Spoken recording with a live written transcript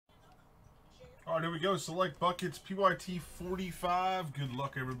All right, here we go. Select buckets, PYT 45. Good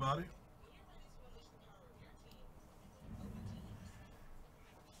luck, everybody.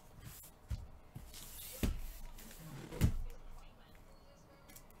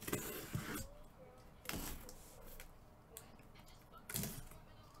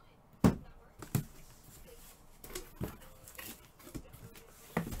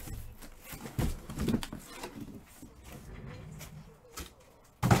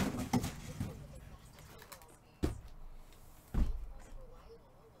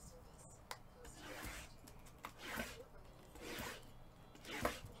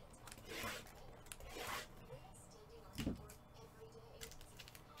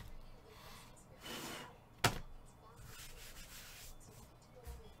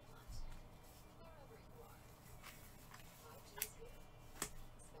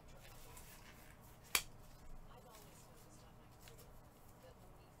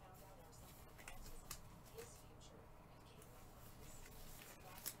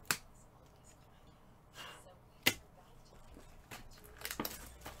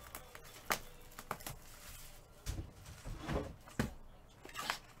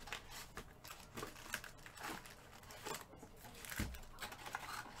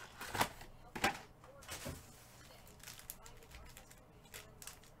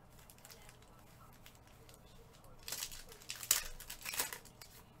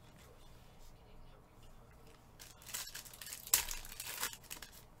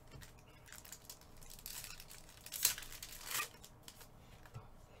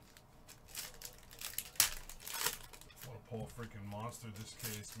 Pull a freaking monster this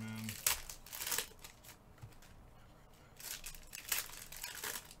case, man.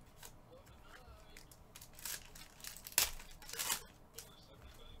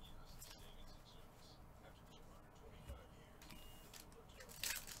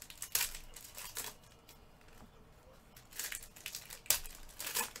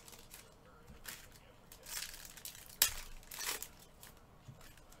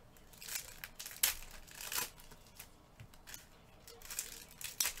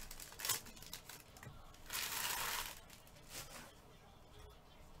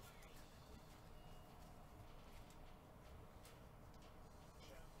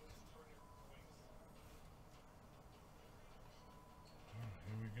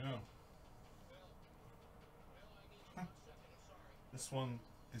 This one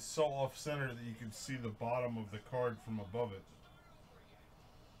is so off-center that you can see the bottom of the card from above it.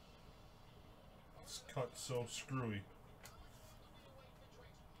 It's cut so screwy.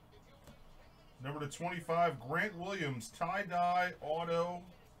 Number to 25, Grant Williams, tie-dye auto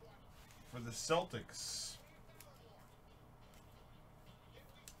for the Celtics.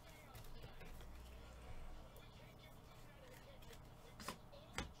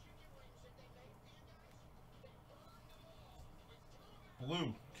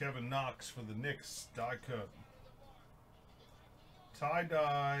 Blue, Kevin Knox for the Knicks, die cut.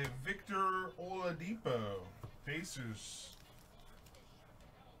 Tie-dye, Victor Oladipo, Pacers.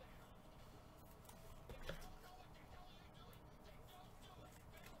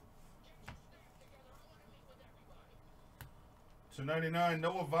 /99,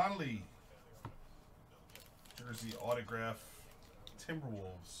 Noah Vonleh, jersey autograph,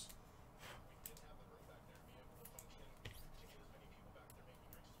 Timberwolves.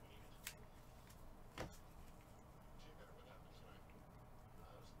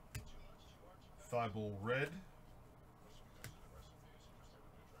 Thibault red.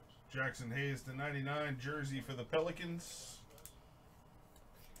 Jackson Hayes /99 jersey for the Pelicans.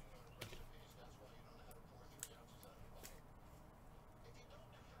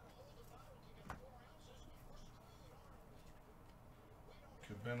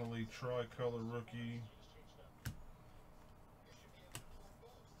 Bentley tricolor rookie.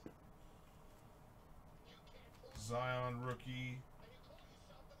 Zion rookie.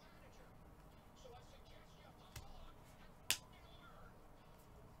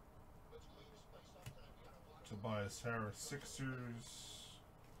 Tobias Harris Sixers.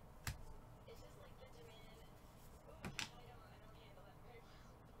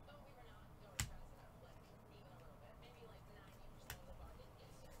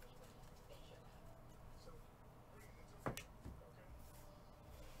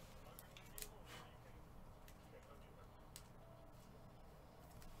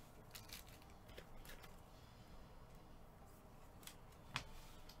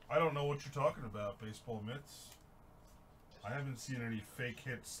 I don't know what you're talking about, Baseball Mitts. I haven't seen any fake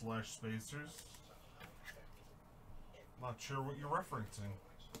hits / spacers. Not sure what you're referencing.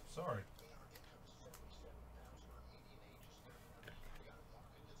 Sorry.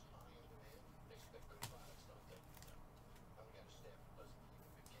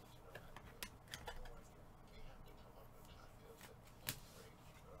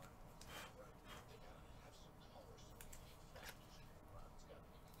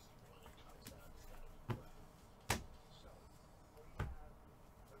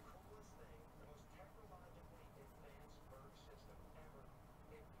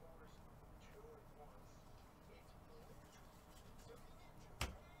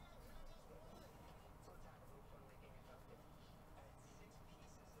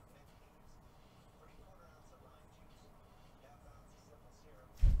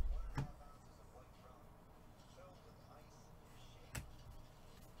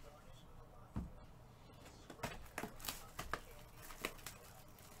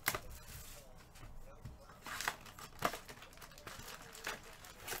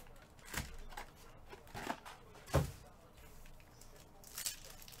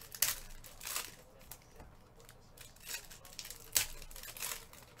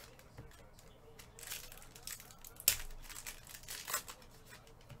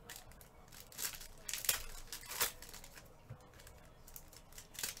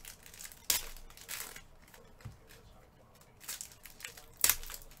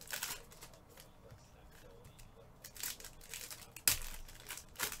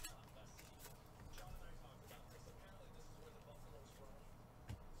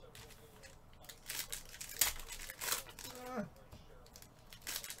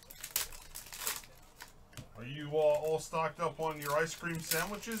 stocked up on your ice cream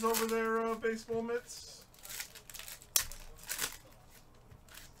sandwiches over there, Baseball Mitts?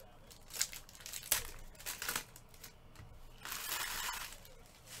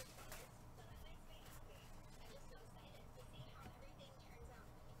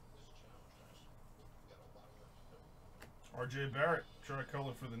 R.J. Barrett,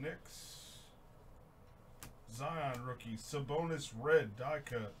 tricolor for the Knicks. Zion rookie, Sabonis red, die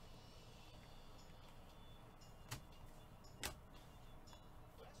cut.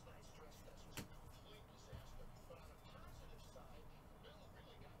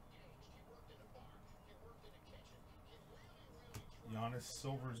 Giannis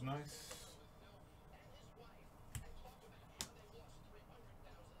silver's nice.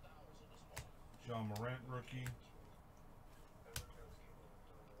 John Morant rookie.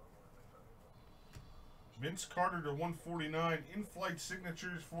 Vince Carter to 149, in-flight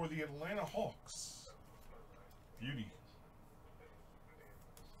signatures for the Atlanta Hawks. Beauty.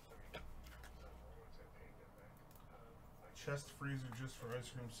 Chest freezer just for ice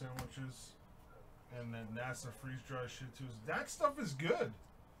cream sandwiches. And then NASA freeze-dry shit too. That stuff is good.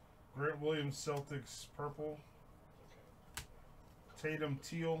 Grant Williams Celtics purple. Tatum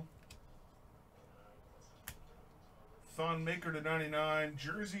teal. Thon Maker to 99.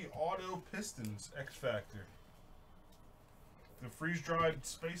 Jersey Auto Pistons X Factor. The freeze-dried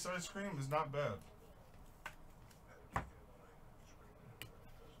space ice cream is not bad.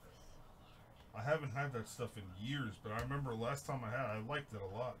 I haven't had that stuff in years, but I remember last time I had it, I liked it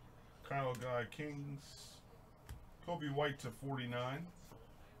a lot. Kyle Guy Kings. Kobe White to 49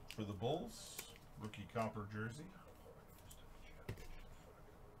 for the Bulls. Rookie copper jersey.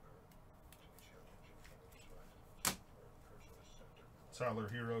 Tyler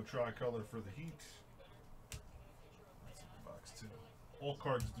Hero tricolor for the Heat. That's in the box too. All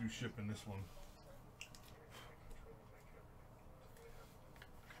cards do ship in this one.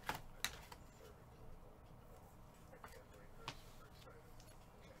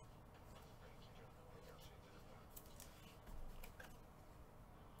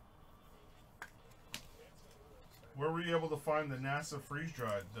 Where were you able to find the NASA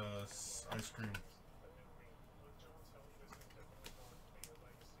freeze-dried ice cream?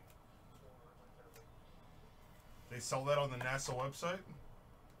 They sell that on the NASA website?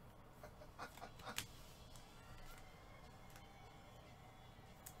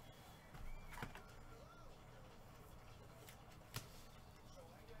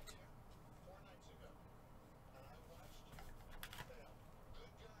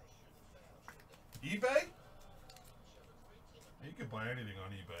 eBay? You can buy anything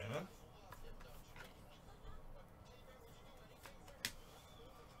on eBay, huh?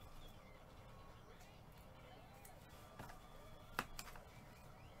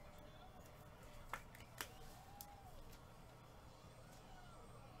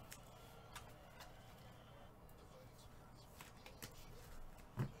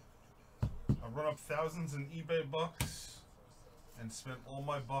 I run up thousands in eBay bucks and spent all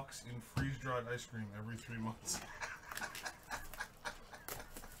my bucks in freeze-dried ice cream every 3 months.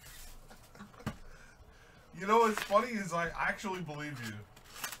 You know what's funny is I actually believe you.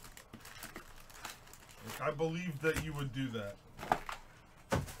 Like, I believe that you would do that.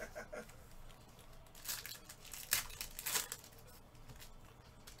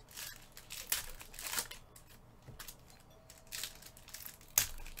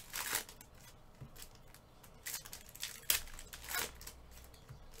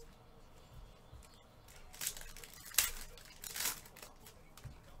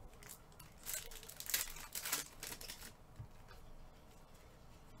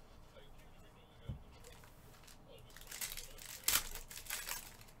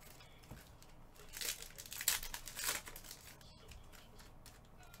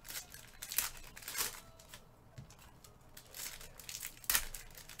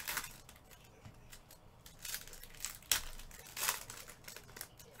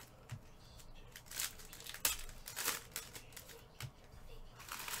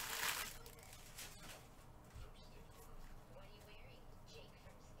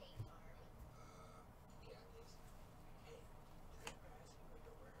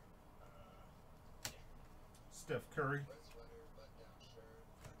 Steph Curry.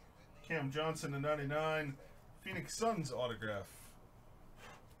 Cam Johnson to 99. Phoenix Suns autograph.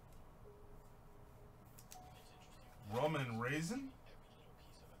 Rum and Raisin.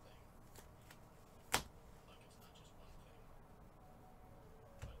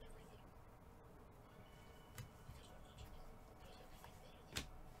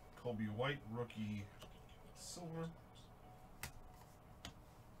 Kobe White, rookie silver.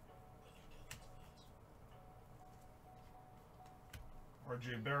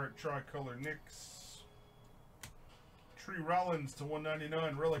 R.J. Barrett, tricolor Knicks. Tree Rollins to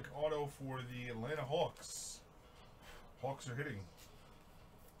 199, relic auto for the Atlanta Hawks. Hawks are hitting.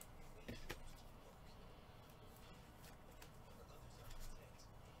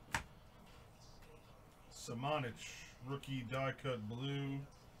 Samanich, rookie die cut blue.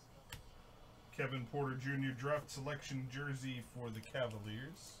 Kevin Porter Jr. draft selection jersey for the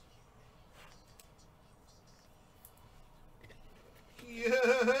Cavaliers. Yeah,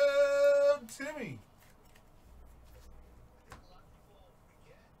 Timmy.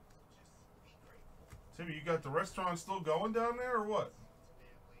 Timmy, you got the restaurant still going down there or what?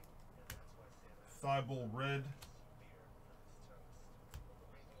 Thibault red.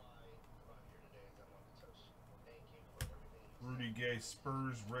 Rudy Gay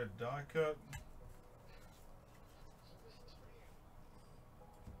Spurs red die cut.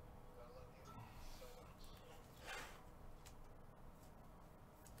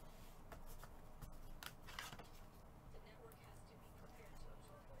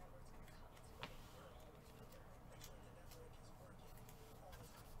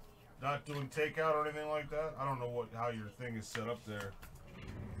 Not doing takeout or anything like that? I don't know how your thing is set up there.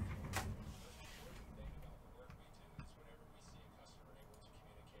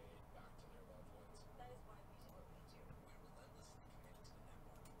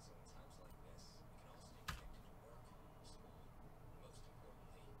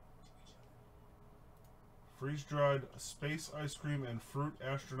 Freeze-dried space ice cream and fruit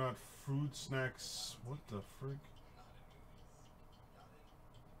astronaut food snacks. What the frick?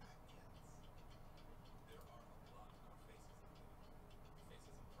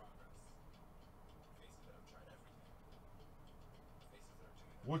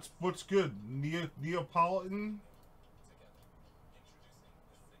 What's good? Neapolitan?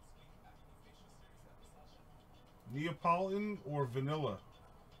 Neapolitan or vanilla?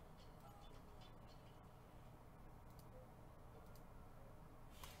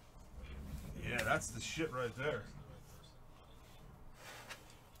 Yeah, that's the shit right there.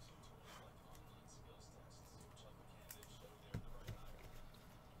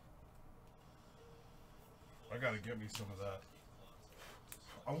 I gotta get me some of that.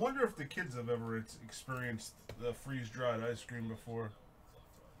 I wonder if the kids have ever experienced the freeze-dried ice cream before.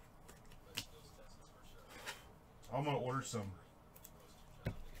 I'm gonna order some.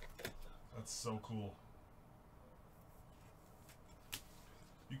 That's so cool.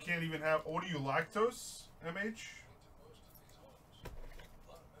 You can't even have... What are you, lactose, MH?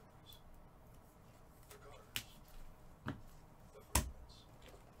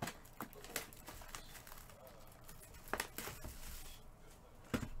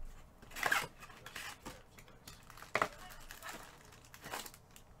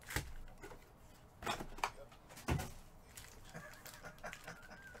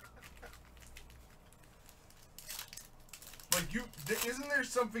 Isn't there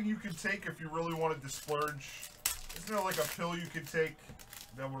something you could take if you really wanted to splurge? Isn't there like a pill you could take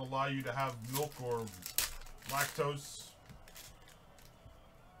that would allow you to have milk or lactose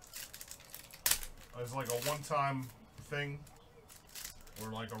as like a one-time thing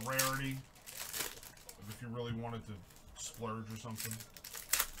or like a rarity if you really wanted to splurge or something?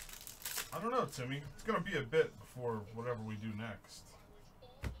 I don't know, Timmy. It's gonna be a bit before whatever we do next.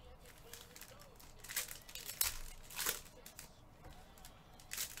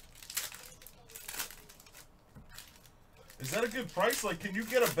 Is that a good price? Like, can you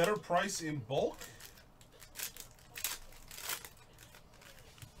get a better price in bulk?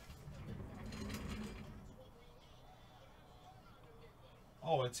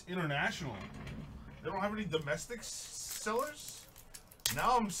 Oh, it's international. They don't have any domestic sellers?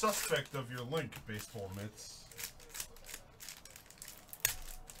 Now I'm suspect of your link, Baseball Mitts.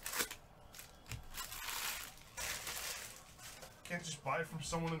 Can't just buy it from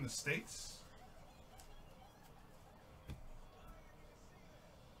someone in the States?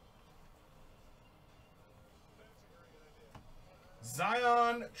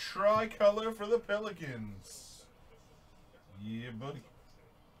 Zion tricolor for the Pelicans. Yeah, buddy.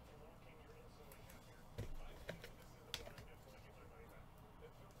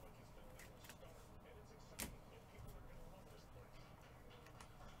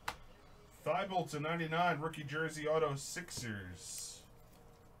 Thibault to 99, rookie jersey auto Sixers.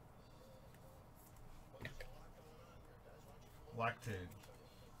 Lactate.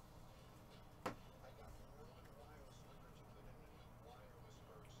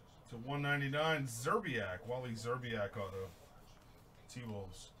 To 199, Zerbiak, Wally Zerbiak auto.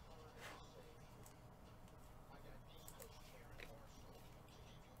 T-Wolves.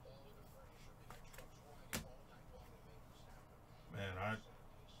 Man,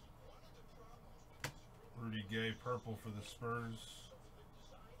 NBA purple for the Spurs.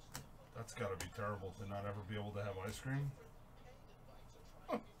 That's got to be terrible to not ever be able to have ice cream.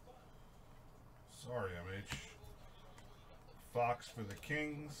 Huh. Sorry, MH. Fox for the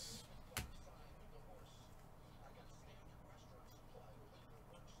Kings.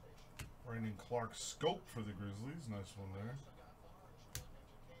 Brandon Clark Scope for the Grizzlies. Nice one there.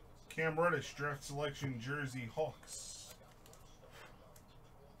 Cam Reddish draft selection jersey Hawks.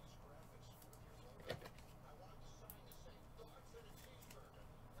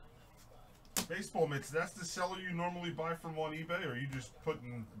 Baseball mitts, that's the seller you normally buy from on eBay, or are you just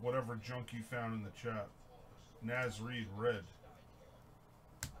putting whatever junk you found in the chat? Naz Reed, red.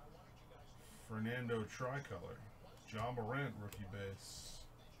 Fernando tricolor. John Morant, rookie base.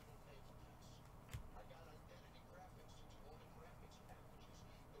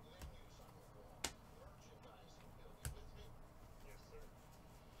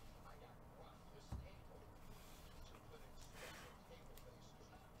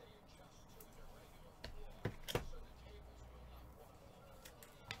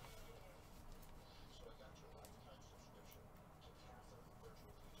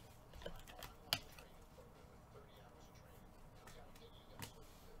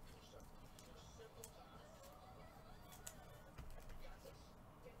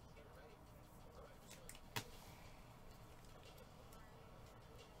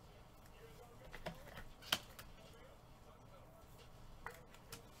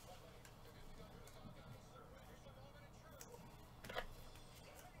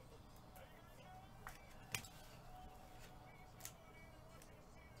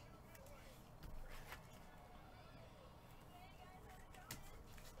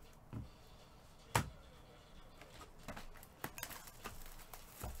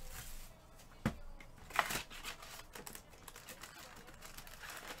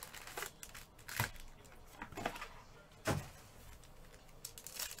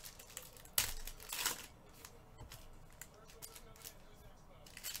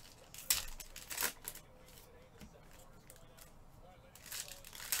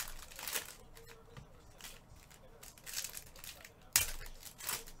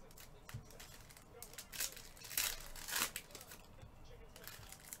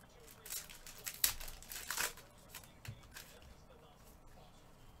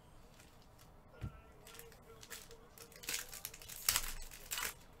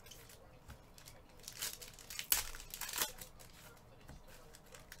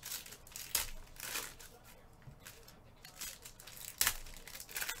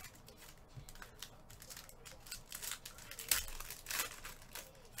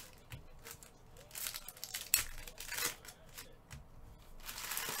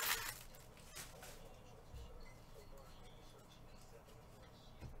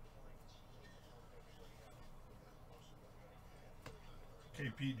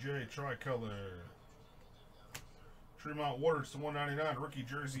 KPJ tricolor. Tremont Waters to 199. Rookie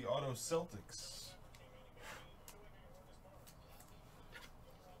jersey auto Celtics.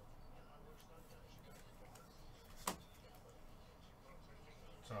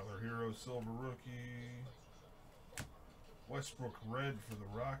 Tyler Hero silver rookie. Westbrook red for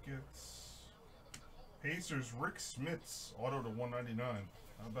the Rockets. Pacers Rick Smits auto to 199.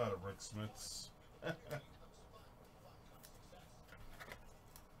 How about it, Rick Smits?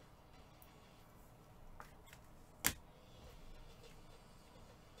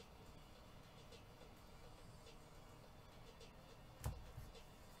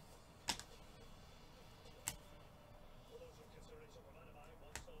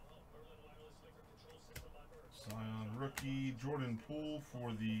 Zion rookie Jordan Poole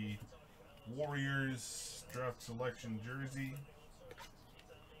for the Warriors draft selection jersey.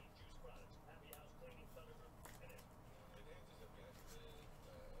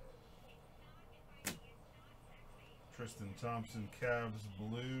 Tristan Thompson Cavs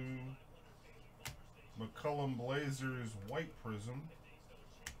blue. McCullum Blazers white prism.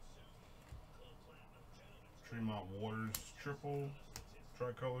 Tremont Waters triple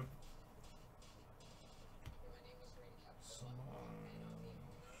tricolor.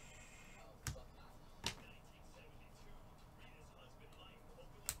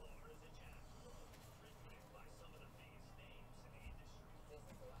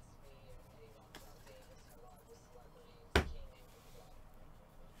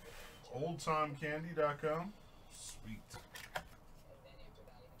 OldTimeCandy.com. Sweet.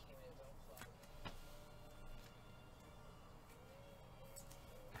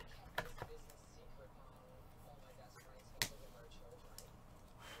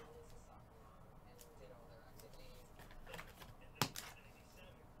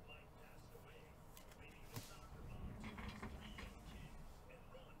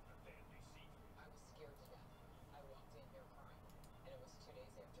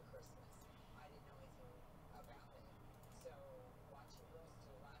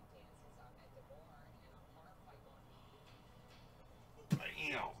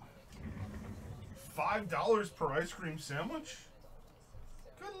 $5 per ice cream sandwich?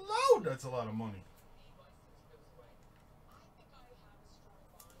 Good Lord, that's a lot of money.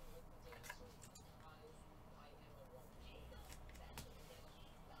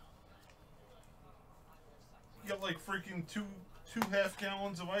 You get like freaking two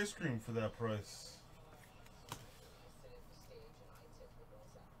half-gallons of ice cream for that price.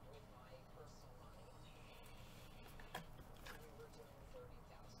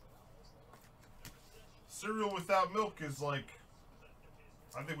 Cereal without milk is like,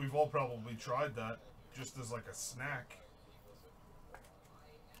 I think we've all probably tried that just as like a snack.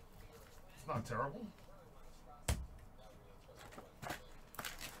 It's not terrible.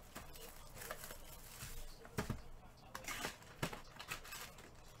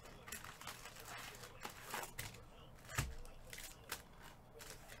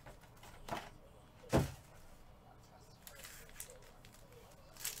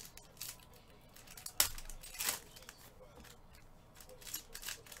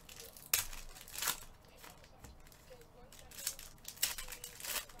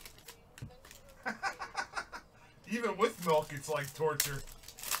 Even with milk, it's like torture.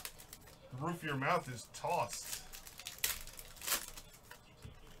 The roof of your mouth is tossed.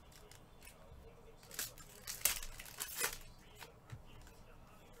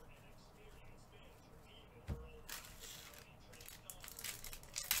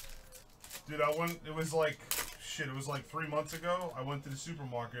 Dude, it was like 3 months ago. I went to the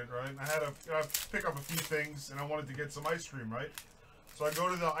supermarket, right? And I had to pick up a few things, and I wanted to get some ice cream, right? So I go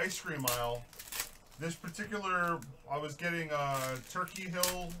to the ice cream aisle. This particular, I was getting Turkey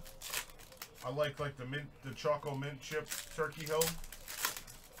Hill. I like the Choco Mint Chip Turkey Hill.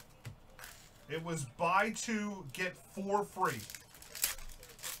 It was buy 2, get 4 free.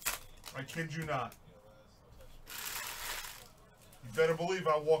 I kid you not. You better believe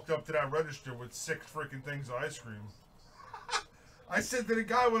I walked up to that register with 6 freaking things of ice cream. I said to the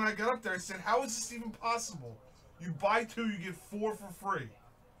guy when I got up there, I said, how is this even possible? You buy 2, you get 4 for free.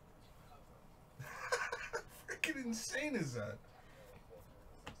 Freaking insane is that?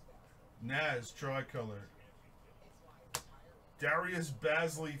 Naz tricolor. Darius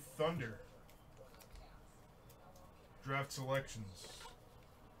Basley Thunder. Draft selections.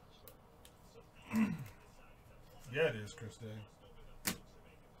 Yeah, it is, Chris Day.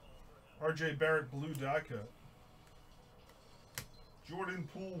 RJ Barrett blue die cut. Jordan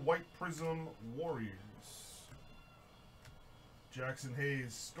Poole white prism Warriors. Jackson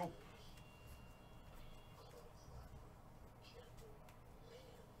Hayes scope.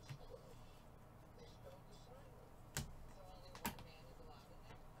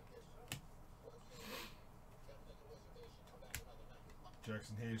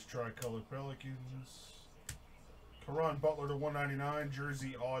 Jackson Hayes tricolor Pelicans. Caron Butler to 199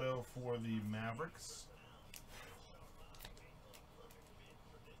 jersey auto for the Mavericks.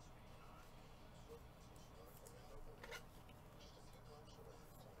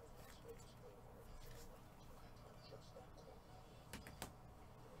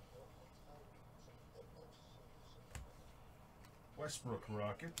 Westbrook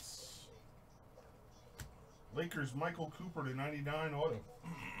Rockets. Lakers Michael Cooper to 99 auto.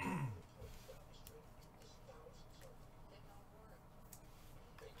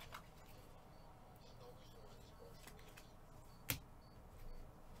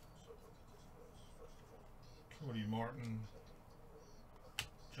 Cody Martin.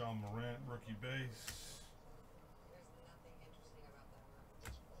 John Morant rookie base.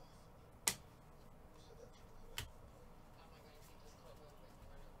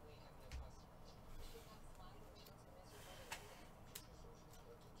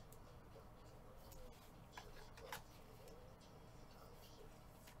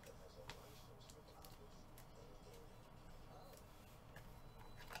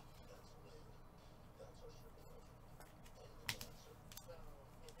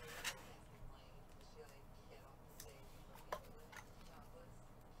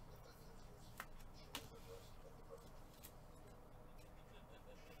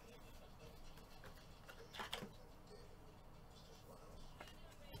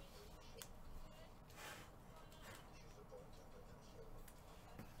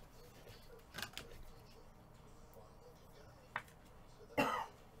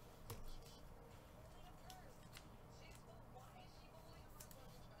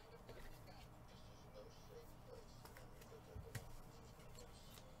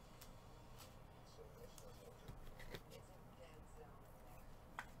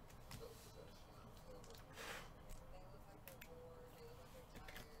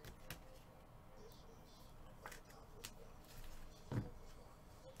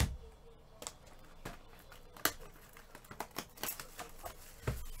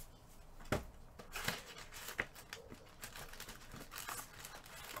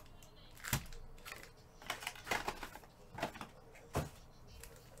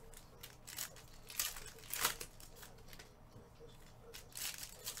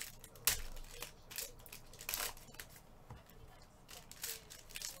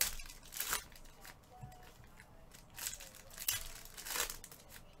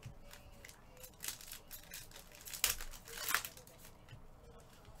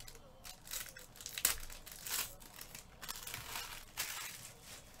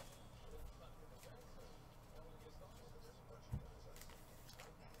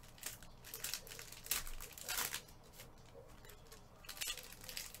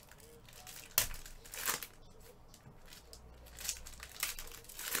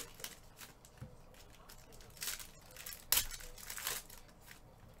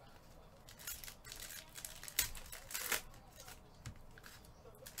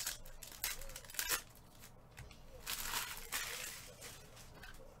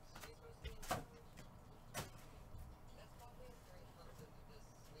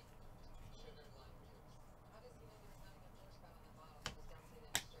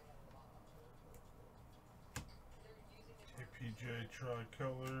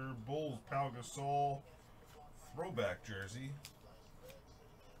 Tricolor Bulls Pau Gasol throwback jersey.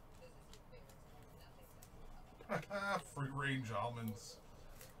 Free range almonds.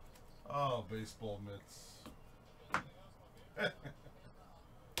 Oh, baseball mitts.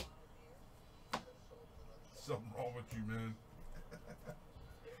 Something wrong with you, man.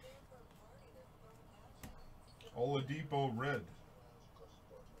 Oladipo red.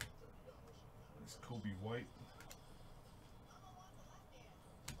 That's Kobe White.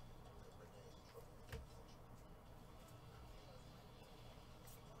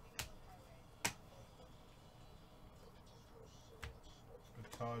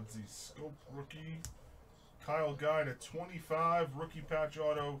 Todzi Scope rookie. Kyle Guy to 25. Rookie patch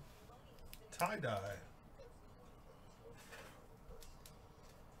auto. Tie-dye.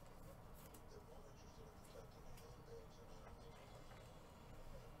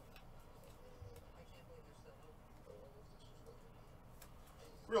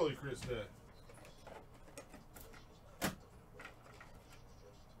 Really, Krista?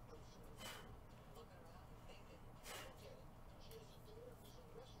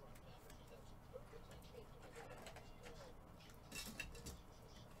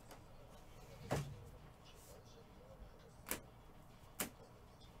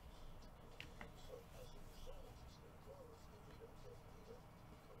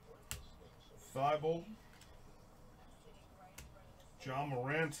 Thibault. John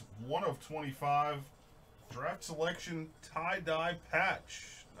Morant, 1 of 25. Draft selection tie-dye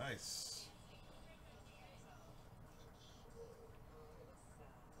patch. Nice.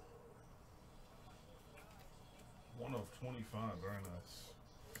 One of 25. Very nice.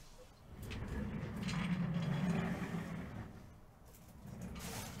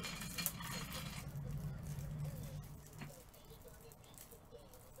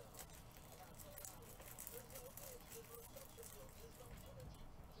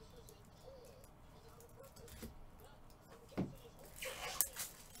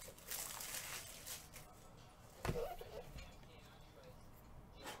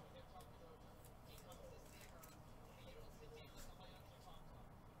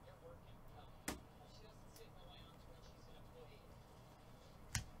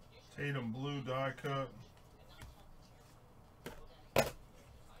 Tatum blue die cut.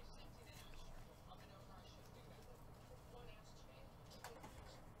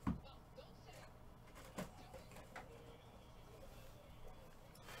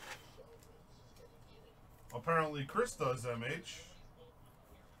 Apparently Chris does MH.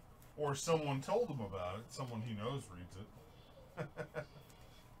 Or someone told him about it. Someone he knows reads it.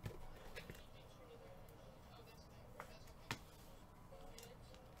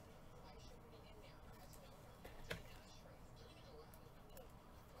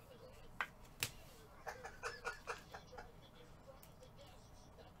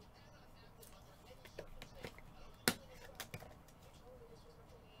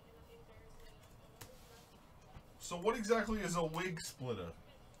 So what exactly is a wig splitter?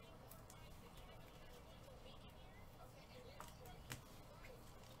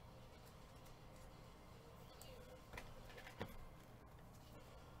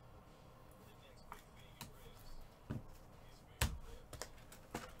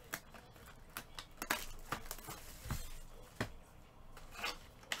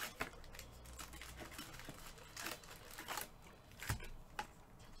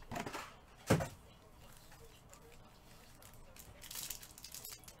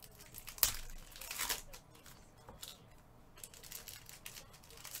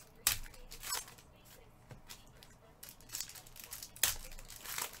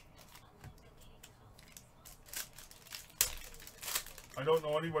 I don't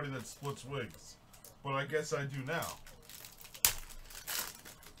know anybody that splits wigs, but I guess I do now.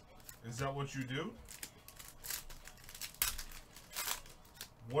 Is that what you do?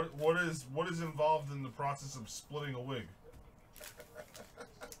 What is involved in the process of splitting a wig?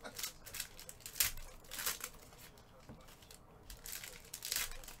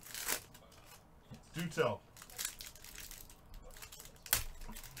 Do tell.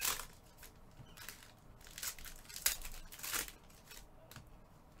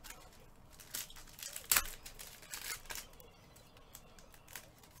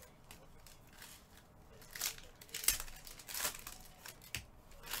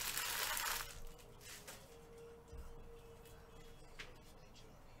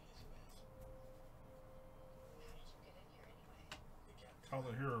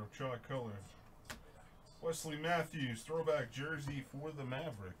 Color Hero, Tri-Color. Wesley Matthews, throwback jersey for the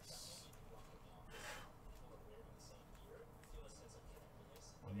Mavericks.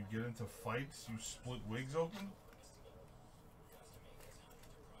 When you get into fights, you split wigs open?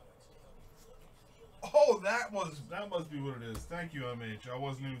 Oh, that must be what it is. Thank you, MH. I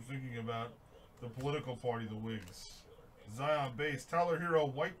wasn't even thinking about the political party, the Whigs. Zion base, Tyler Hero,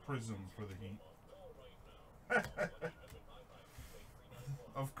 white prism for the Heat.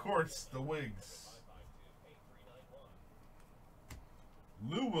 Of course, the Whigs.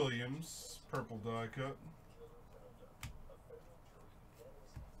 Lou Williams, purple die cut.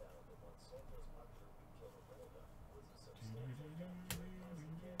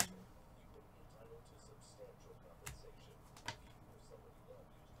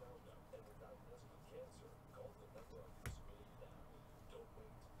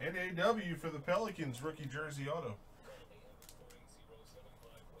 NAW for the Pelicans, rookie jersey auto.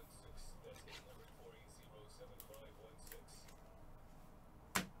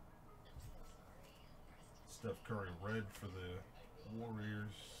 Steph Curry red for the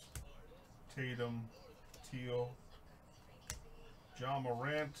Warriors. Tatum, teal. John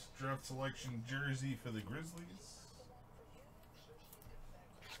Morant, draft selection jersey for the Grizzlies.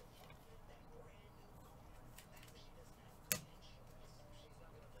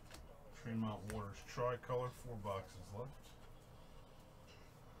 Tremont Waters tricolor, 4 boxes left.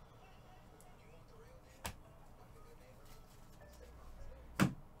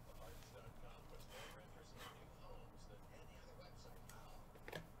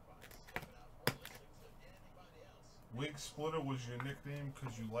 Wig Splitter was your nickname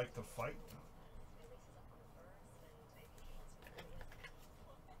because you like to fight?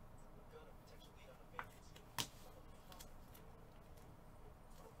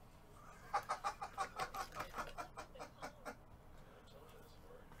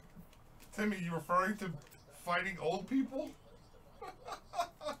 Timmy, you referring to fighting old people?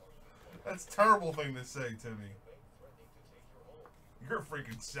 That's a terrible thing to say, Timmy. You're a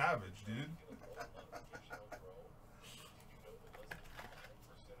freaking savage, dude.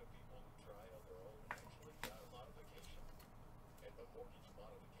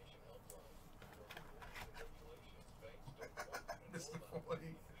 Mr. Floyd.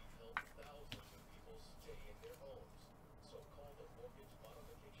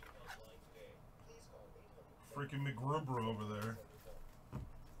 Freaking McGruber over there.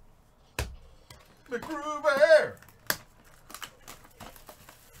 McGruber!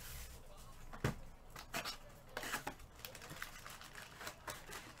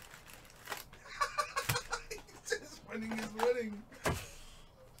 Just winning is winning.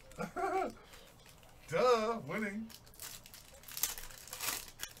 Duh, winning.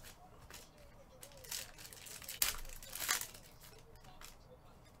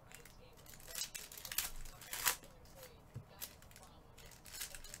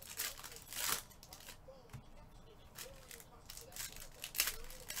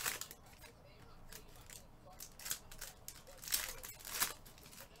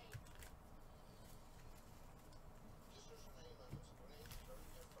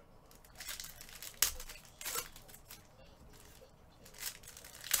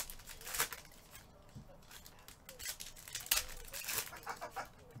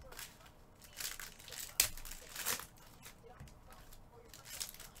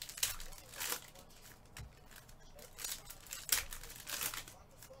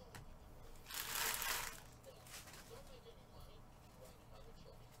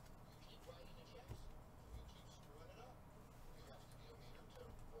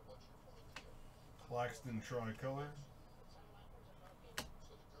 Claxton tricolor.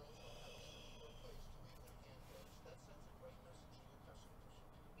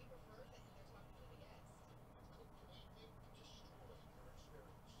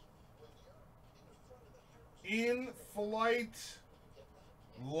 In flight,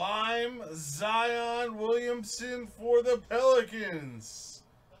 Lime Zion Williamson for the Pelicans.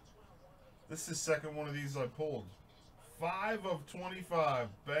 This is the second one of these I pulled. 5 of 25.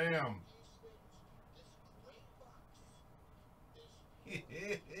 Bam.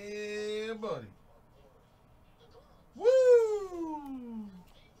 Yeah, buddy. Woo!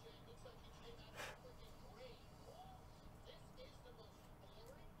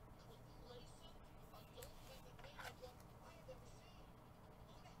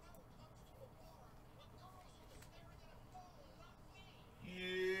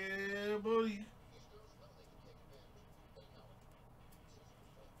 Yeah, buddy.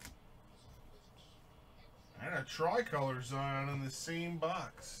 And a tricolor Zion in the same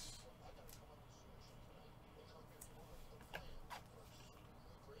box.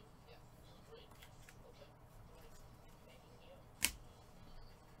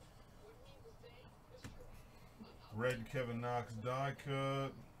 Red Kevin Knox die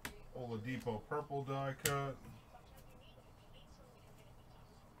cut. Oladipo purple die cut.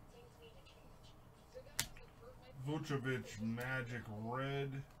 Vucevic Magic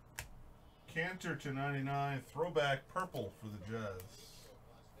Red. Cantor to 99. Throwback purple for the Jazz.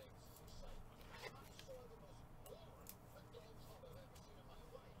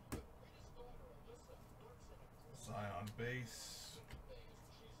 Zion base.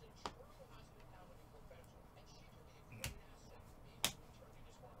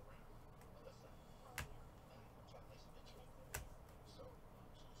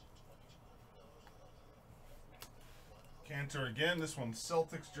 Cantor again. This one's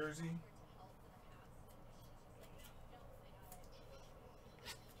Celtics jersey.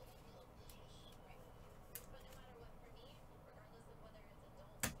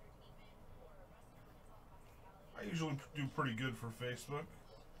 I usually do pretty good for Facebook.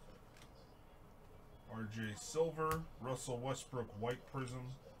 RJ Silver, Russell Westbrook White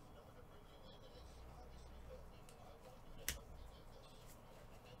Prism.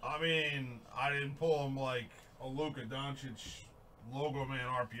 I mean, I didn't pull him like a Luka Doncic logo man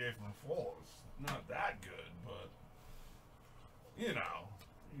RPA from full. It's not that good, but you know,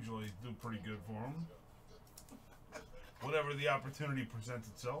 usually do pretty good for him. Whatever the opportunity presents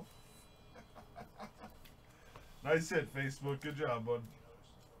itself. Nice hit, Facebook. Good job, bud.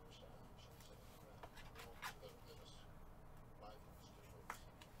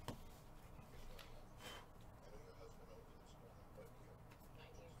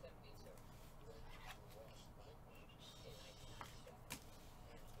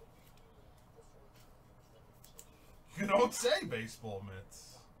 You don't say, baseball mitts.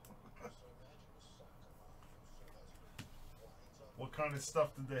 What kind of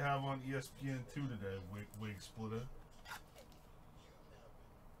stuff did they have on ESPN2 today, Wig Splitter?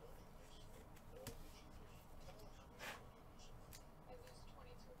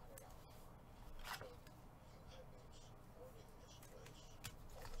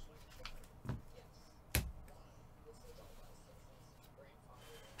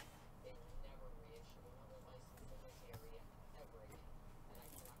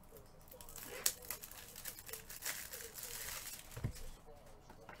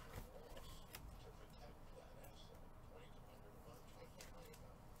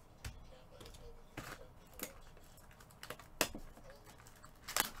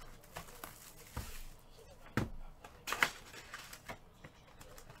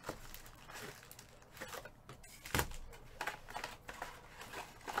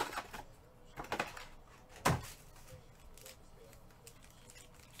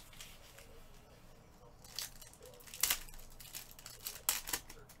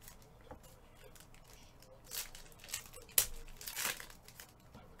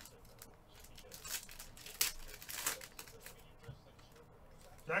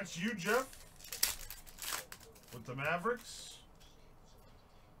 That's you, Jeff? With the Mavericks?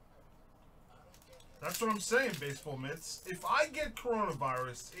 That's what I'm saying, baseball mitts. If I get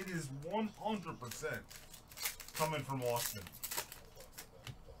coronavirus, it is 100% coming from Austin.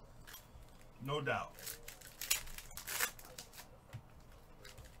 No doubt.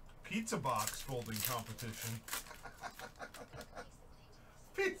 Pizza box folding competition.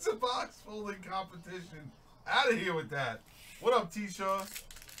 Pizza box folding competition. Out of here with that. What up, T-Shaw?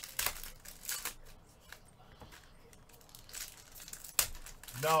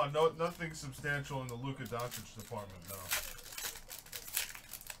 No, nothing substantial in the Luka Doncic department, no.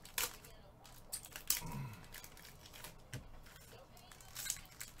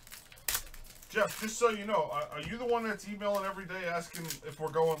 Jeff, just so you know, are you the one that's emailing every day asking if we're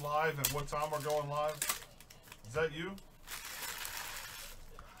going live and what time we're going live? Is that you?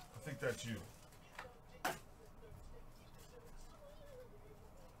 I think that's you.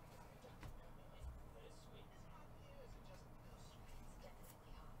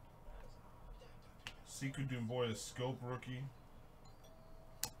 Sekou Doumbouya Scope rookie.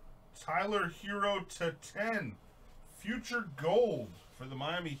 Tyler Hero to 10. Future Gold for the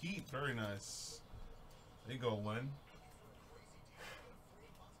Miami Heat. Very nice. There you go, Len.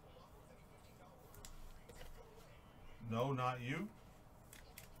 No, not you.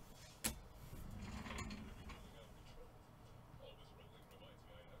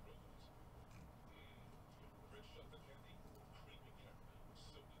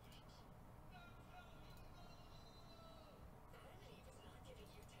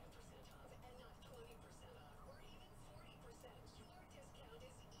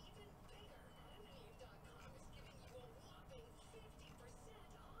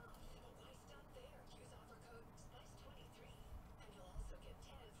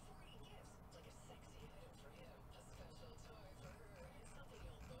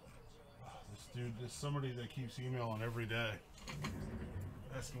 Dude, there's somebody that keeps emailing every day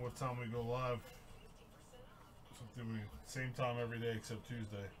asking what time we go live. Something we same time every day except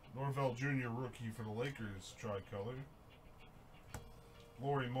Tuesday. Norvell Jr. rookie for the Lakers tricolor.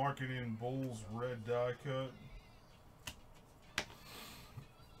 Laurie Marketing Bulls red die cut.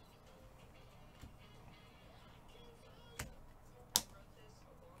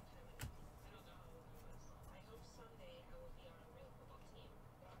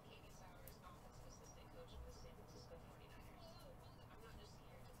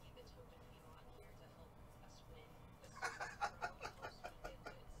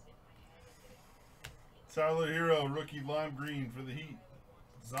 Tyler Hero, rookie lime green for the Heat.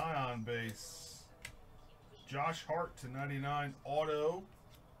 Zion base. Josh Hart to 99 auto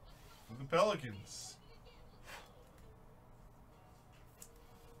for the Pelicans.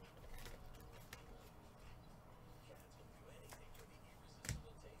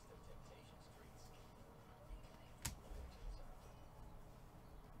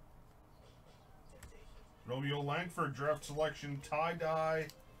 Romeo Langford draft selection tie-dye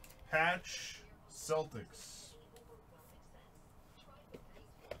patch Celtics.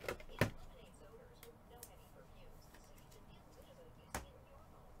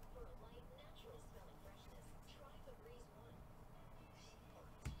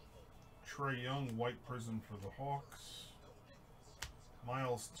 Trae Young white prism for the Hawks.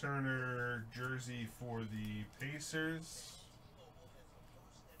 Miles Turner jersey for the Pacers.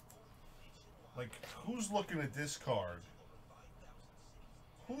 Like, who's looking at this card?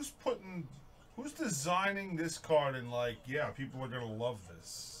 Who's designing this card and like, yeah, people are gonna love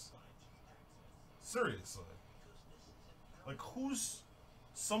this? Seriously. Like,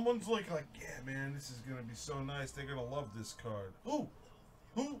 someone's like, yeah, man, this is gonna be so nice. They're gonna love this card. Who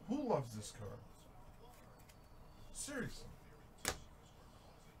loves this card? Seriously.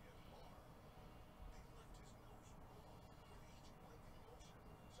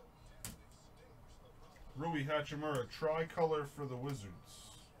 Rui Hachimura, tricolor for the Wizards.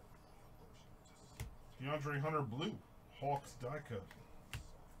 DeAndre Hunter blue, Hawks die cut.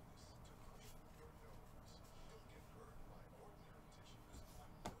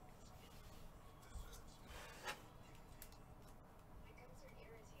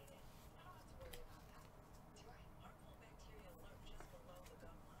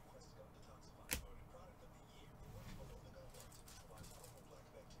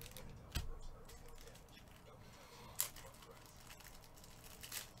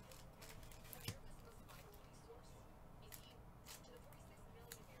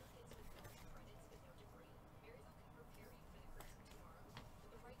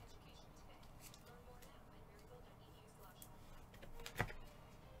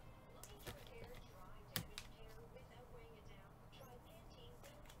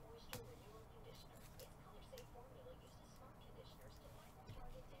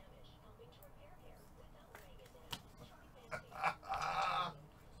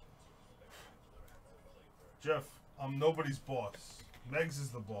 Jeff, I'm nobody's boss. Megs is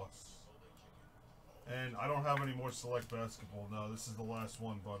the boss. And I don't have any more select basketball. No, this is the last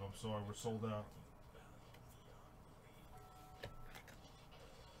one, but I'm sorry, we're sold out.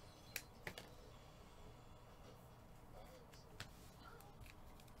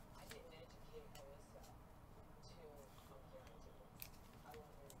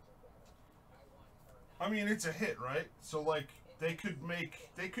 I mean, it's a hit, right? So, like, they could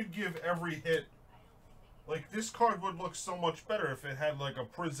give every hit. Like, this card would look so much better if it had, like, a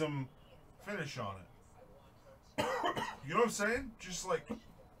prism finish on it. You know what I'm saying? Just, like,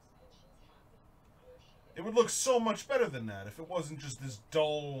 it would look so much better than that if it wasn't just this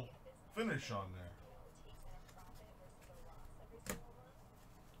dull finish on there.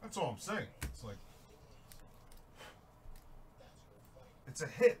 That's all I'm saying. It's like, it's a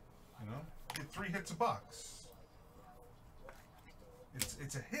hit, you know? You get 3 hits a box.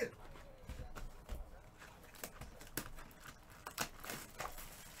 It's a hit.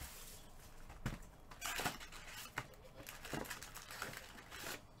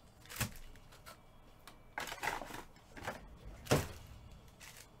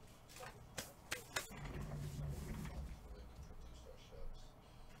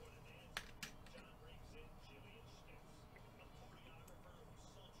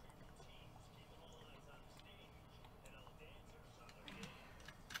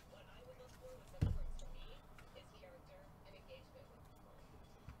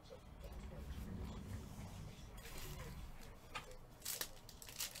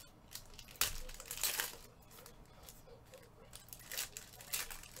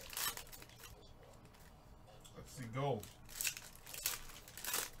 Gold.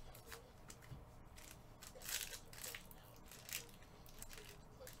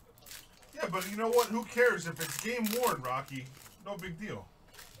 Yeah, but you know what? Who cares if it's game worn, Rocky? No big deal.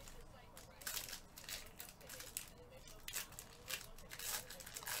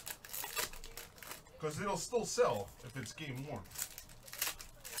 Because it'll still sell if it's game worn.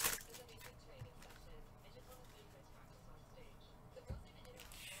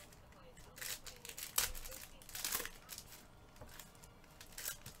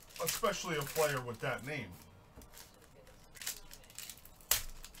 Especially a player with that name.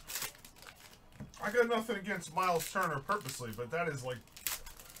 I got nothing against Miles Turner purposely, but that is like,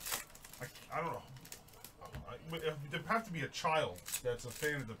 I don't know. There'd have to be a child that's a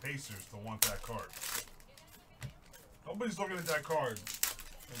fan of the Pacers to want that card. Nobody's looking at that card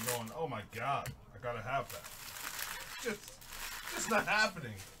and going, "Oh my God, I gotta have that." Just not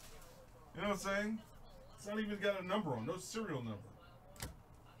happening. You know what I'm saying? It's not even got a number on, no serial number.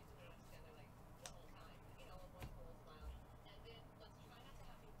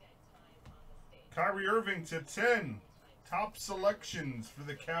 Kyrie Irving to 10. Top selections for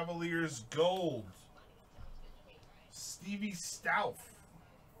the Cavaliers gold. Stevie Stauff.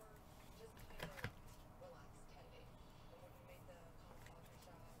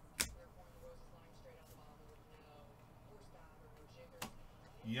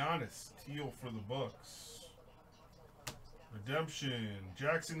 Giannis, teal for the Bucks. Redemption.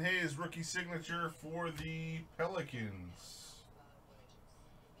 Jackson Hayes, rookie signature for the Pelicans.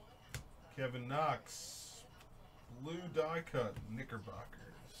 Kevin Knox, blue die cut,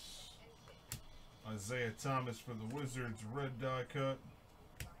 Knickerbockers. Isaiah Thomas for the Wizards, red die cut.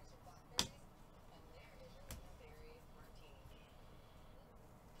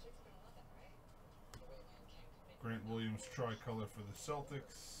 Grant Williams tricolor for the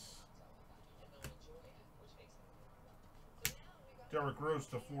Celtics. Derrick Rose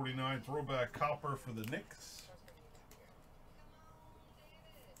to 49, throwback copper for the Knicks.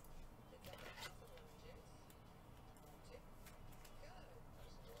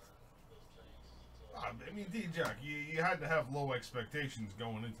 I mean, D-Jack, you had to have low expectations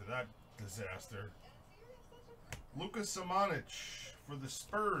going into that disaster. Lucas Samanic for the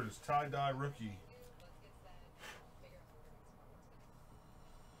Spurs, tie-dye rookie.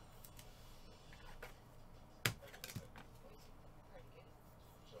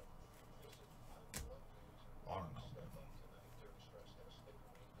 I don't know.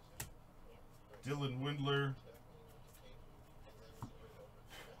 Dylan Windler.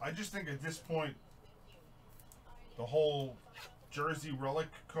 I just think at this point, the whole jersey relic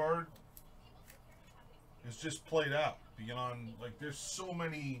card is just played out. Beyond, like, there's so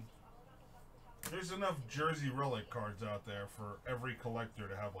many, there's enough jersey relic cards out there for every collector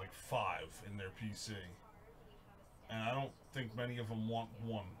to have like 5 in their PC. And I don't think many of them want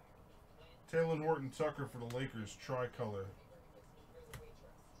one. Taylor Horton Tucker for the Lakers, tricolor.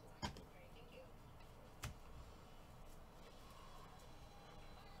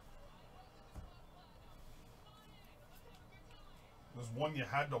 There's one you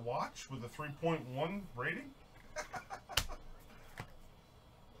had to watch with a 3.1 rating.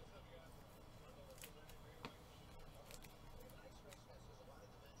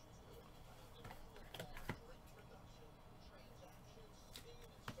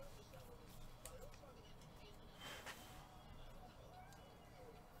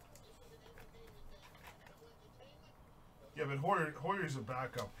 Yeah, but Hoyer's a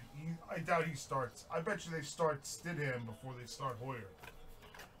backup. I doubt he starts. I bet you they start Stidham before they start Hoyer.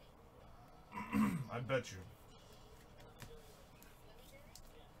 I bet you.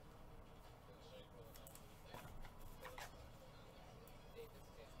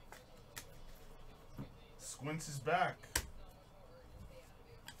 Squints is back.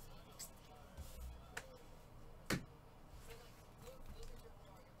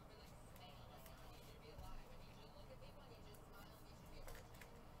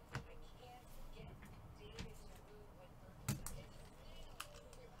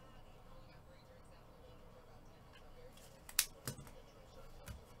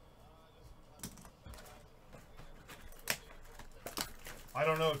 I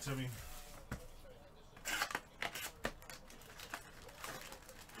don't know, Timmy.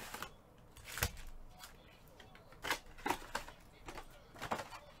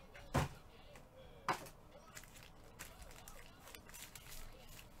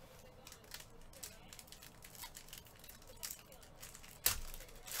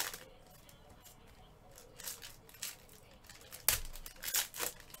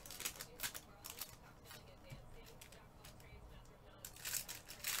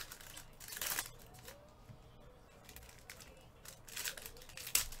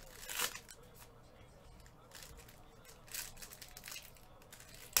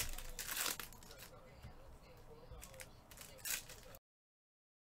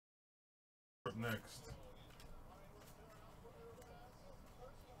 next.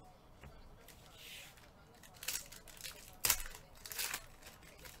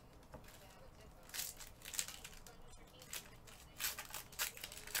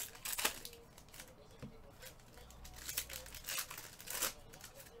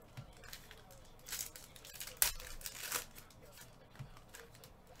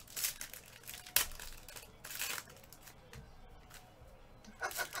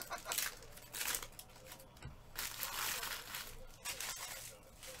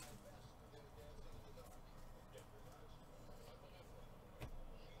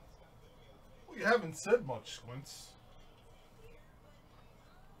 You haven't said much, Squints.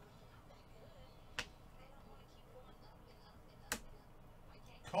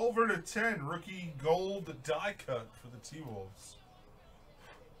 Culver to 10, rookie gold die cut for the T-Wolves.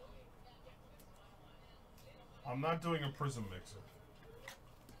 I'm not doing a prism mixer.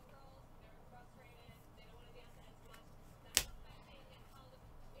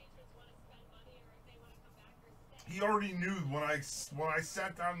 He already knew when I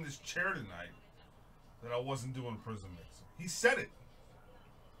sat down in this chair tonight that I wasn't doing prism mixer. He said it.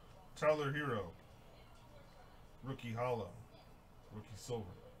 Tyler Hero, rookie hollow, rookie silver.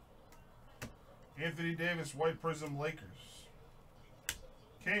 Anthony Davis, white prism Lakers.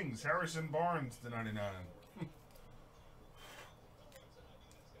 Kings, Harrison Barnes to 99.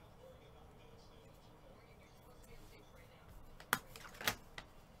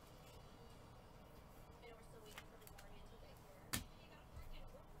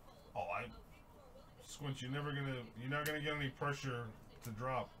 Squinch, you're not gonna get any pressure to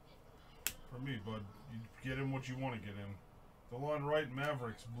drop from me, bud. You get him what you want to get him. DeLon Wright,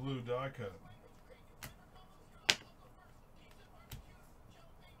 Mavericks, blue die cut.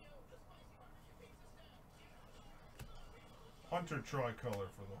 Hunter tricolor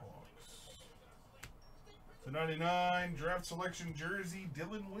for the Hawks. To 99, draft selection jersey,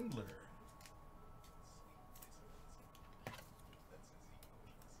 Dylan Windler.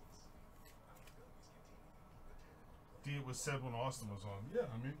 It was said when Austin was on. Yeah,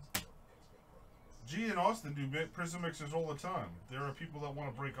 I mean, G and Austin do prism mixers all the time. There are people that want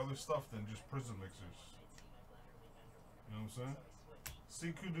to break other stuff than just prism mixers. You know what I'm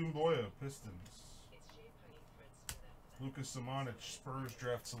saying? Sekou Doumbouya, Pistons. Lucas Simonic, Spurs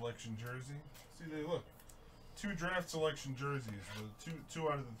draft selection jersey. See, they look. 2 draft selection jerseys with two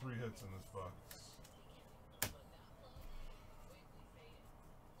out of the 3 hits in this box.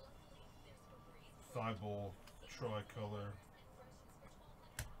 Thibault tricolor.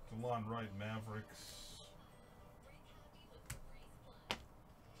 DeLon Wright, Mavericks.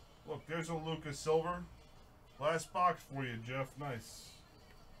 Look, there's a Lucas Silver. Last box for you, Jeff. Nice.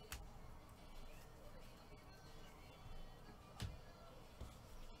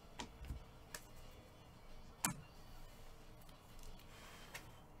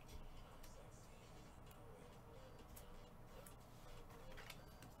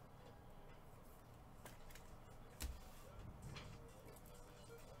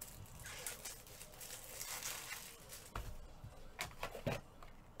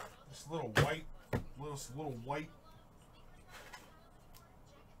 Little white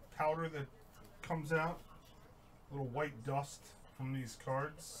powder that comes out, little white dust from these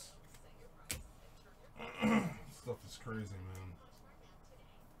cards. Stuff is crazy, man.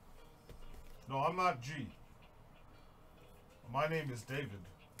 No, I'm not G. My name is David.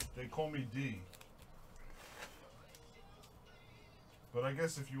 They call me D. But I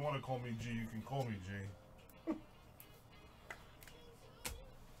guess if you want to call me G, you can call me G.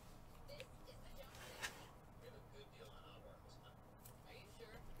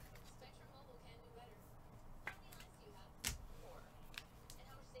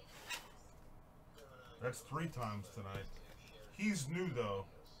 That's 3 times tonight. He's new, though.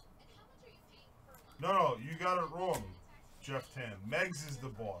 No, you got it wrong, Jeff Tan. Megs is the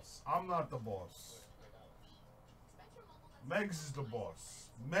boss. I'm not the boss. Megs is the boss.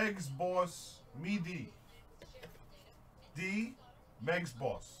 Meg's boss, me D. D, Meg's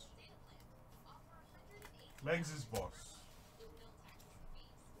boss. Meg's his boss.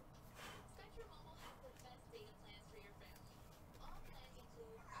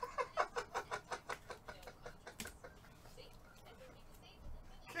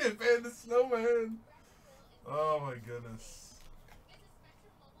 Can't ban the snowman. Oh my goodness.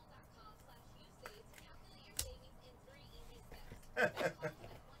 Bunch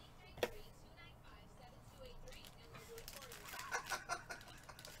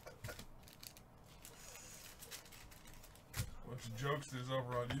of jokesters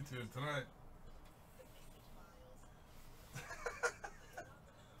over on YouTube tonight.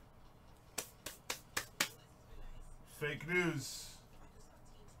 fake news.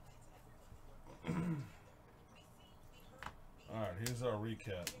 Alright, here's our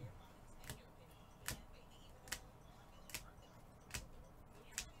recap.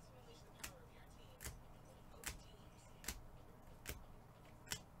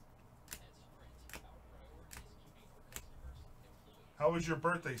 How was your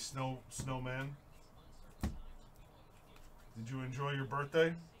birthday, Snowman? Did you enjoy your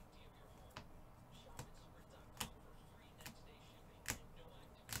birthday?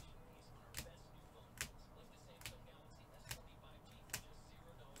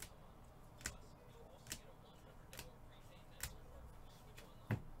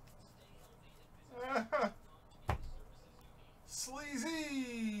 Sleazy!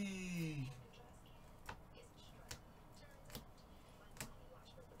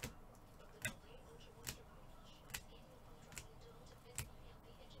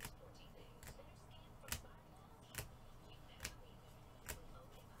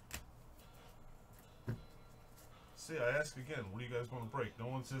 See, I ask again, what do you guys want to break? No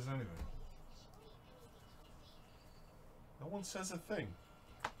one says anything. No one says a thing.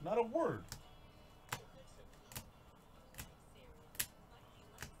 Not a word.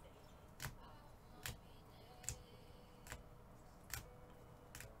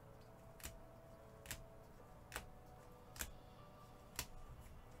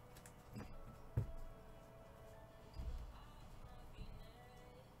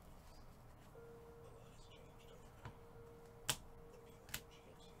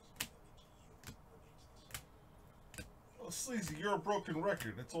 Sleazy, you're a broken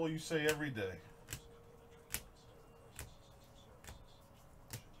record. That's all you say every day.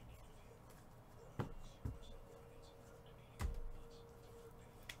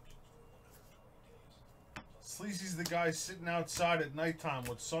 Sleazy's the guy sitting outside at nighttime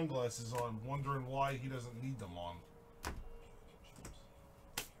with sunglasses on, wondering why he doesn't need them on.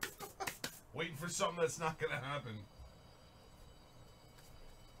 Waiting for something that's not going to happen.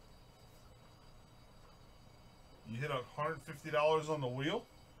 You hit $150 on the wheel?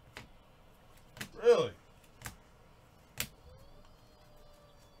 Really?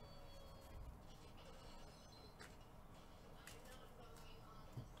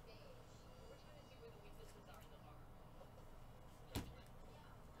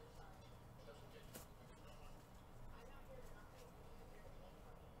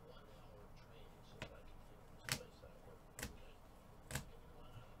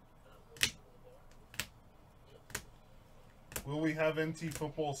 Will we have NT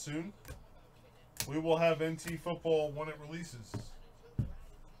football soon? We will have NT football when it releases.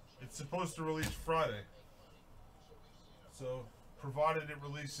 It's supposed to release Friday. So, provided it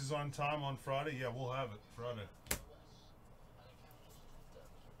releases on time on Friday, yeah, we'll have it Friday.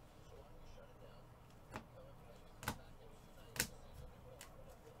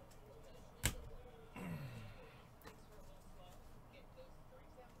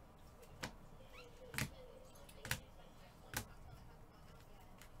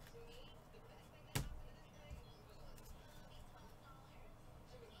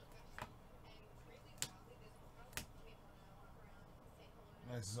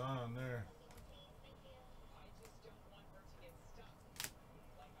 Nice Zion there.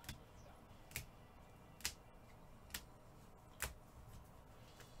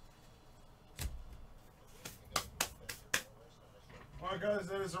 Alright guys,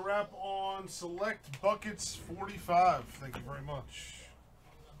 that is a wrap on Select Buckets 45. Thank you very much.